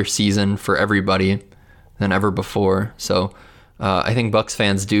peculiar season for everybody than ever before. So I think Bucks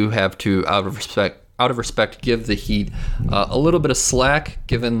fans do have to, out of respect, give the Heat a little bit of slack,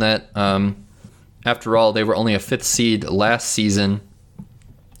 given that, after all, they were only a 5th seed last season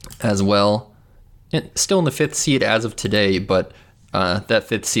as well. Still in the 5th seed as of today, but that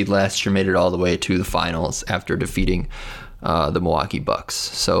 5th seed last year made it all the way to the finals after defeating the Milwaukee Bucks.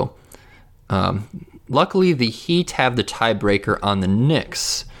 So luckily the Heat have the tiebreaker on the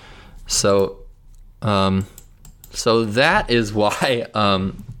Knicks. So that is why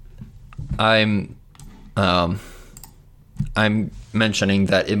I'm mentioning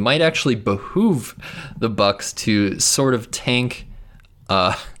that it might actually behoove the Bucks to sort of tank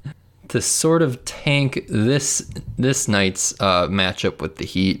this night's matchup with the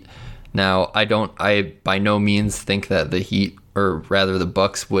Heat. Now, I by no means think that the Heat, or rather the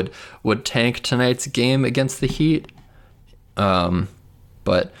Bucks, would tank tonight's game against the Heat.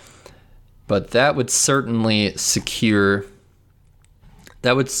 But that would certainly secure.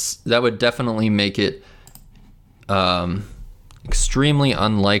 That would definitely make it extremely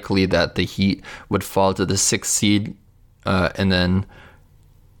unlikely that the Heat would fall to the 6th seed, and then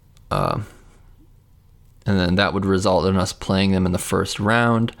that would result in us playing them in the first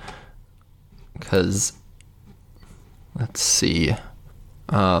round. Because, let's see,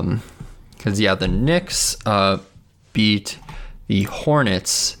 the Knicks beat the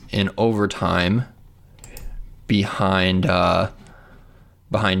Hornets in overtime behind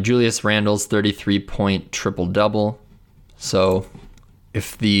Julius Randle's 33-point triple-double. So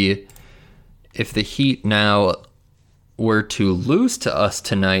if the Heat now were to lose to us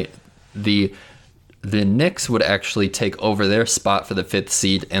tonight, the Knicks would actually take over their spot for the 5th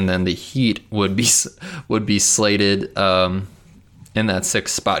seed, and then the Heat would be slated in that 6th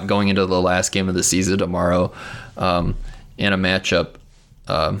spot going into the last game of the season tomorrow, in a matchup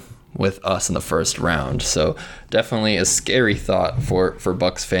with us in the first round. So definitely a scary thought for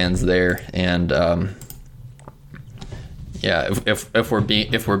Bucks fans there. And if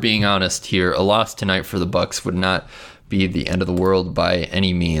we're being honest here, a loss tonight for the Bucks would not be the end of the world by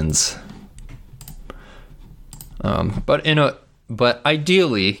any means. But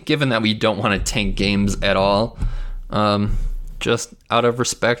ideally, given that we don't want to tank games at all, just out of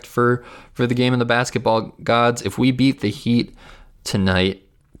respect for the game and the basketball gods, if we beat the Heat tonight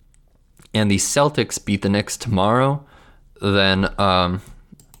and the Celtics beat the Knicks tomorrow, then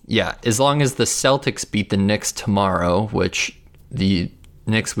as long as the Celtics beat the Knicks tomorrow, which the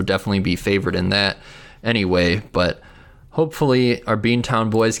Knicks would definitely be favored in that anyway, but hopefully our Beantown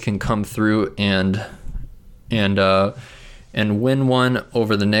boys can come through and win one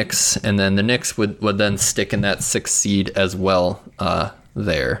over the Knicks, and then the Knicks would then stick in that 6th seed as well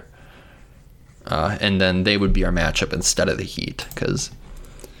there. And then they would be our matchup instead of the Heat, because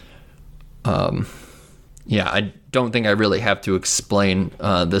I don't think I really have to explain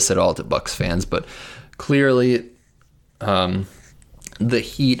this at all to Bucks fans, but clearly the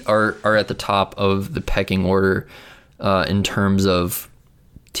Heat are at the top of the pecking order in terms of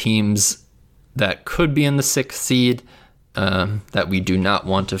teams that could be in the 6th seed that we do not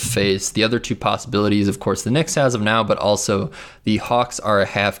want to face. The other two possibilities, of course, the Knicks as of now, but also the Hawks are a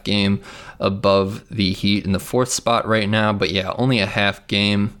half game above the Heat in the 4th spot right now. But only a half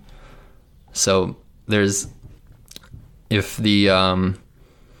game. So if the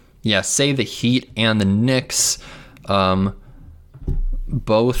say the Heat and the Knicks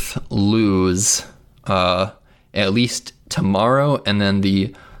both lose at least tomorrow, and then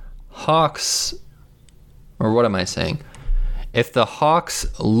the Hawks, or what am I saying? If the Hawks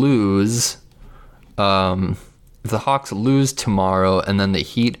lose, tomorrow, and then the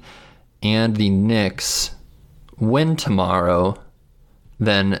Heat and the Knicks win tomorrow,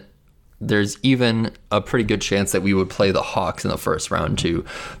 then there's even a pretty good chance that we would play the Hawks in the first round too.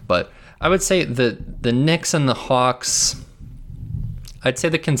 But I would say the Knicks and the Hawks, I'd say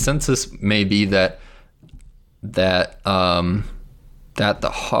the consensus may be that the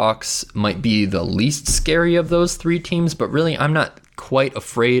Hawks might be the least scary of those three teams, but really I'm not quite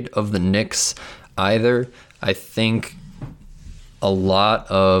afraid of the Knicks either. I think a lot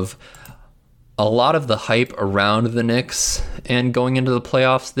of the hype around the Knicks and going into the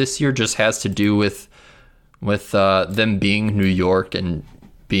playoffs this year just has to do with them being New York and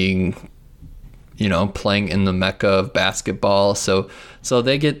being, playing in the mecca of basketball. So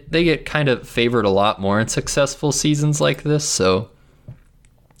they get kind of favored a lot more in successful seasons like this. So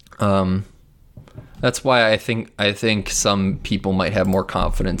that's why I think some people might have more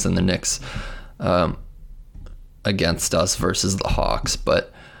confidence in the Knicks against us versus the Hawks,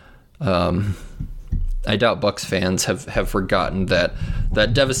 but I doubt Bucks fans have forgotten that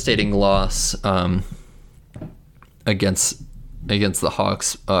devastating loss against the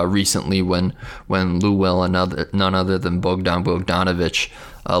Hawks recently when Lou Will and none other than Bogdan Bogdanovic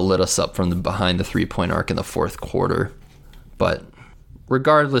lit us up from behind the 3-point arc in the fourth quarter. But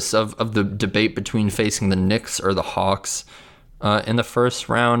regardless of the debate between facing the Knicks or the Hawks in the first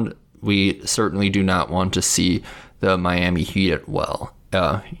round, we certainly do not want to see the Miami Heat at all.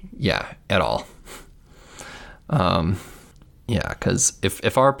 Because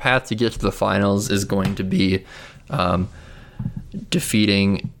if our path to get to the finals is going to be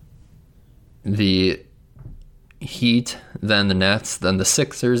defeating the Heat, then the Nets, then the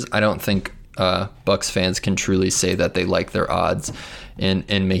Sixers, I don't think Bucks fans can truly say that they like their odds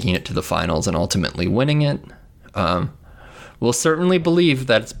in making it to the finals and ultimately winning it. We'll certainly believe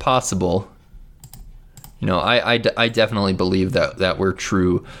that it's possible. I definitely believe that we're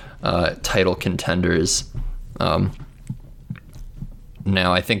true title contenders.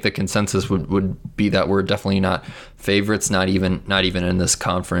 Now, I think the consensus would be that we're definitely not favorites, not even in this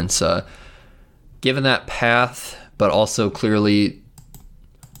conference. Given that path, but also clearly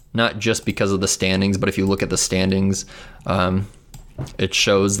not just because of the standings, but if you look at the standings, it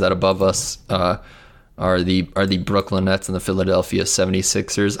shows that above us are the Brooklyn Nets and the Philadelphia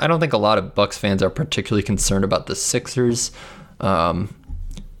 76ers. I don't think a lot of Bucks fans are particularly concerned about the Sixers.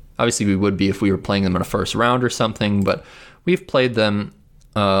 Obviously, we would be if we were playing them in a first round or something, but we've played them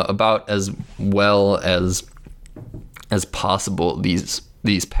about as well as possible these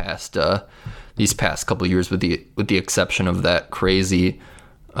past couple years, with the exception of that crazy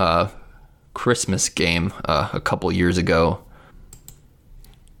Christmas game a couple years ago.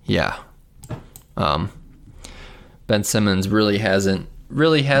 Yeah. Ben Simmons really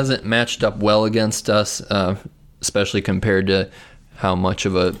hasn't matched up well against us, especially compared to how much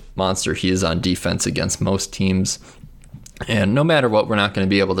of a monster he is on defense against most teams. And no matter what, we're not going to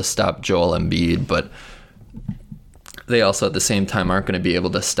be able to stop Joel Embiid, but they also at the same time aren't going to be able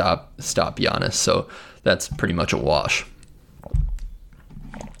to stop Giannis. So that's pretty much a wash.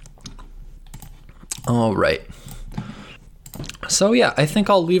 All right. So yeah, I think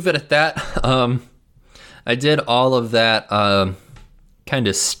I'll leave it at that. I did all of that kind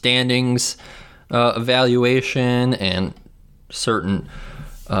of standings evaluation and certain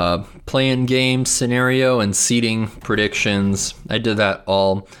play-in game scenario and seeding predictions. I did that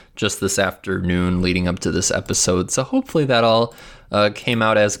all just this afternoon leading up to this episode. So hopefully that all came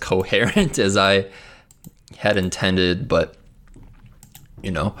out as coherent as I had intended. But,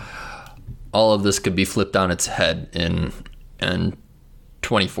 all of this could be flipped on its head in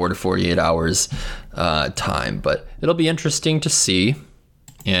 24 to 48 hours time. But it'll be interesting to see.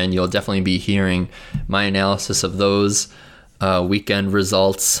 And you'll definitely be hearing my analysis of those weekend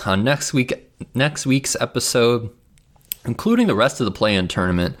results on next week's episode, including the rest of the play-in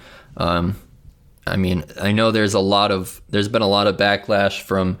tournament. I know there's been a lot of backlash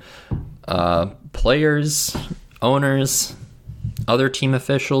from players, owners, other team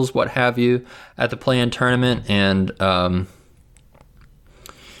officials, what have you, at the play-in tournament, and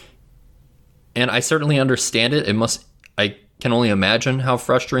I certainly understand it. I can only imagine how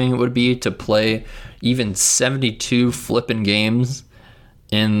frustrating it would be to play even 72 flipping games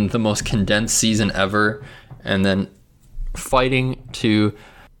in the most condensed season ever, and then fighting to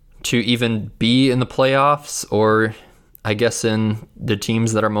even be in the playoffs, or I guess in the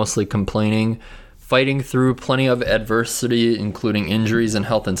teams that are mostly complaining, fighting through plenty of adversity, including injuries and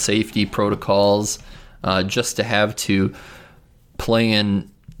health and safety protocols, just to have to play in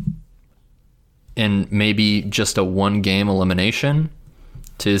maybe just a one-game elimination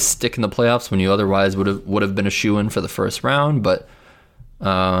to stick in the playoffs when you otherwise would have been a shoo-in for the first round. But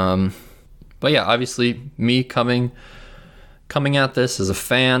yeah, obviously me coming at this as a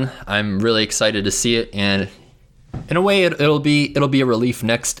fan, I'm really excited to see it, and in a way it'll be a relief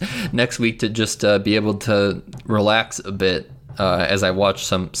next week to just be able to relax a bit as I watch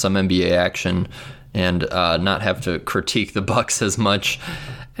some NBA action and not have to critique the Bucks as much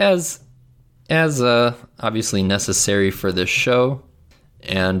as obviously necessary for this show.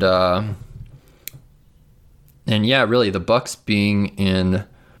 And yeah, really the Bucks being in,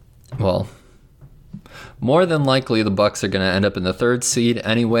 well, more than likely the Bucks are going to end up in the 3rd seed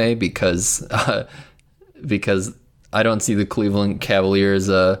anyway, because I don't see the Cleveland Cavaliers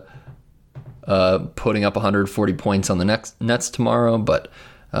putting up 140 points on the Nets tomorrow. But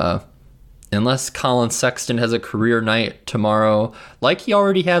unless Colin Sexton has a career night tomorrow, like he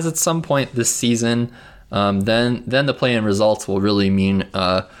already has at some point this season, then the play-in results will really mean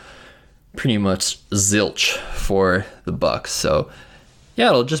pretty much zilch for the Bucks. So yeah,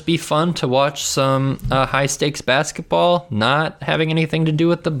 it'll just be fun to watch some high stakes basketball, not having anything to do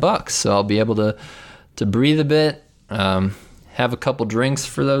with the Bucks. So I'll be able to breathe a bit, have a couple drinks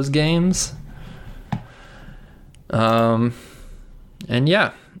for those games. And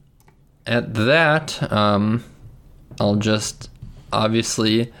yeah, at that, I'll just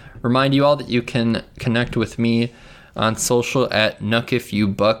obviously remind you all that you can connect with me on social at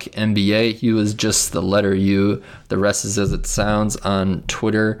NuckIfYouBuckNBA. U is just the letter U. The rest is as it sounds on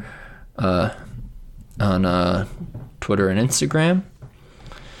Twitter, Twitter and Instagram.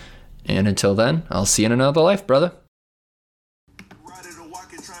 And until then, I'll see you in another life, brother.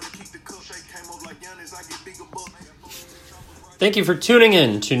 Thank you for tuning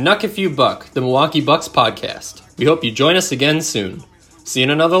in to Nuck If You Buck, the Milwaukee Bucks podcast. We hope you join us again soon. See you in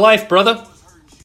another life, brother.